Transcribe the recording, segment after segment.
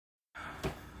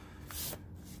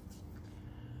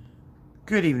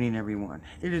Good evening, everyone.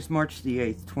 It is March the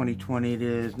 8th, 2020. It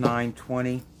is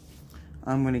 9:20.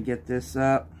 I'm going to get this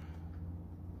up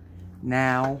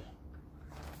now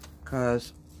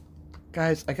because,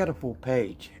 guys, I got a full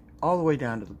page all the way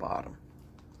down to the bottom.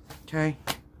 Okay?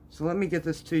 So let me get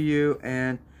this to you,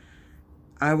 and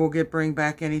I will bring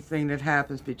back anything that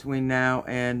happens between now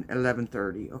and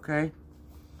 11:30, okay?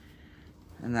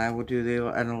 And I will do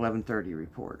an 11:30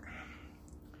 report.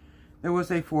 There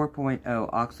was a 4.0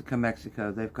 Oaxaca,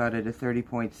 Mexico. They've got it at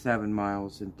 30.7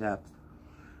 miles in depth.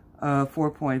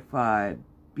 4.5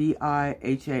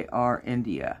 BIHAR,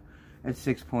 India, at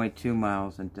 6.2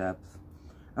 miles in depth.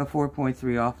 A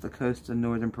 4.3 off the coast of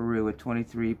northern Peru at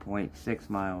 23.6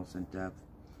 miles in depth.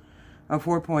 A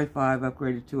 4.5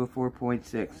 upgraded to a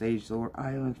 4.6 Azores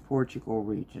Islands, Portugal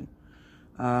region.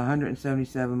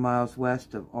 177 miles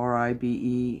west of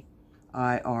RIBEIRA,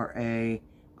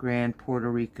 Grand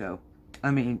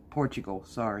Portugal,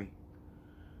 sorry.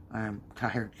 I'm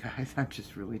tired, guys. I'm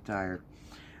just really tired.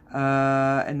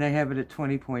 And they have it at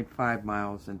 20.5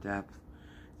 miles in depth.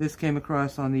 This came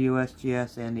across on the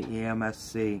USGS and the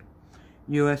EMSC.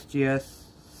 USGS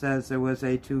says there was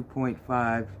a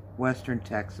 2.5 Western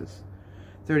Texas,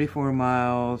 34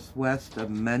 miles west of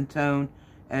Mentone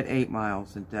at 8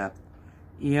 miles in depth.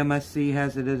 EMSC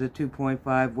has it as a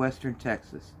 2.5 Western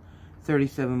Texas,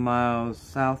 37 miles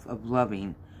south of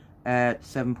Loving at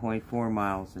 7.4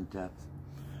 miles in depth.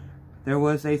 There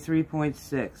was a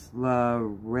 3.6 La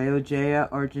Rioja,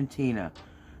 Argentina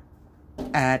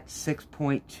at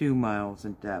 6.2 miles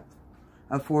in depth.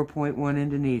 A 4.1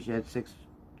 Indonesia at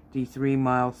 63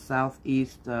 miles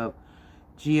southeast of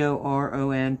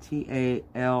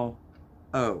Gorontalo.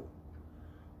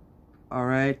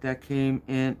 Alright, that came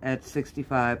in at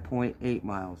 65.8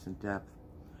 miles in depth.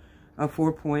 A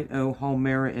 4.0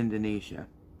 Halmahera, Indonesia.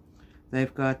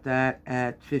 They've got that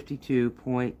at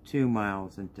 52.2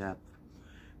 miles in depth.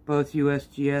 Both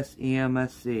USGS and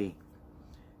EMSC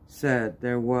said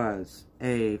there was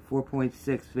a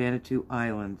 4.6 Vanuatu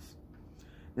Islands.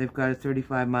 They've got it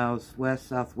 35 miles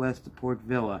west-southwest of Port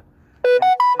Vila at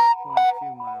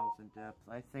 6.2 miles in depth.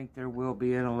 I think there will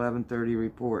be an 11:30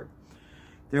 report.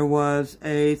 There was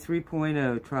a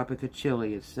 3.0 Tropic of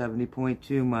Chile at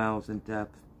 70.2 miles in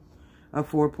depth. A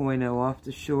 4.0 off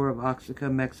the shore of Oaxaca,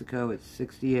 Mexico at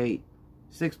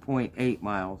 6.8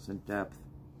 miles in depth.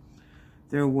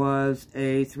 There was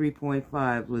a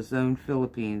 3.5 Luzon,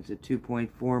 Philippines at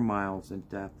 2.4 miles in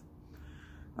depth.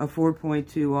 A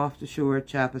 4.2 off the shore of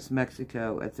Chiapas,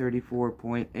 Mexico at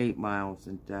 34.8 miles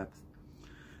in depth.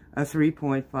 A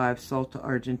 3.5 Salta,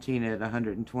 Argentina at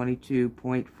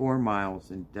 122.4 miles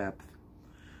in depth.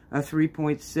 A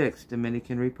 3.6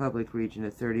 Dominican Republic region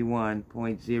at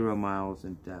 31.0 miles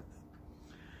in depth.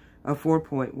 A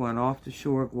 4.1 off the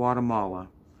shore of Guatemala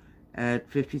at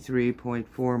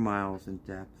 53.4 miles in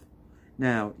depth.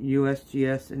 Now,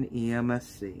 USGS and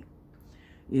EMSC.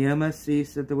 EMSC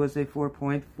said there was a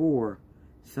 4.4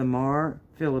 Samar,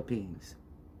 Philippines,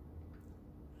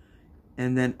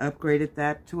 and then upgraded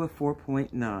that to a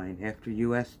 4.9 after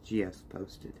USGS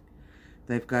posted.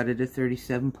 They've got it at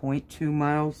 37.2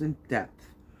 miles in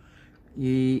depth.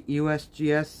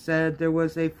 USGS said there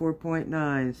was a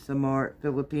 4.9 Samar,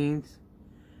 Philippines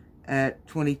at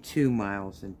 22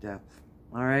 miles in depth.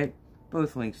 Alright?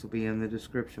 Both links will be in the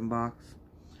description box.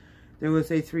 There was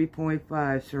a 3.5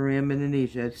 Suriname,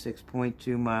 Indonesia at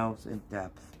 6.2 miles in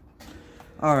depth.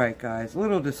 Alright, guys.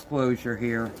 Little disclosure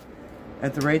here.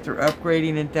 At the rate they're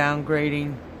upgrading and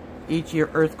downgrading, each year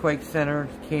earthquake center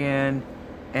can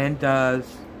and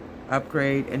does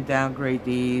upgrade and downgrade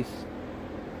these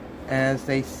as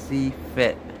they see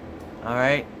fit.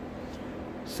 Alright?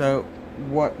 So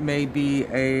what may be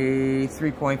a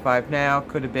 3.5 now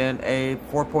could have been a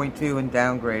 4.2 and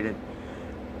downgraded.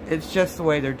 It's just the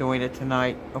way they're doing it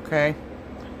tonight, okay?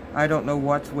 I don't know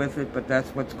what's with it, but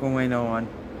that's what's going on.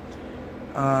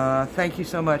 Thank you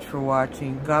so much for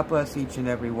watching. God bless each and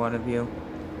every one of you.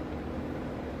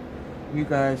 You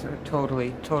guys are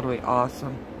totally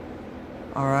awesome.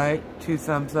 Alright, 2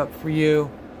 thumbs up for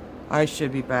you. I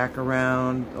should be back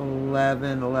around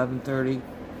 11:30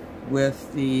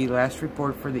 with the last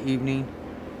report for the evening.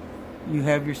 You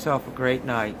have yourself a great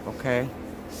night, okay?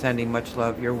 Sending much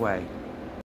love your way.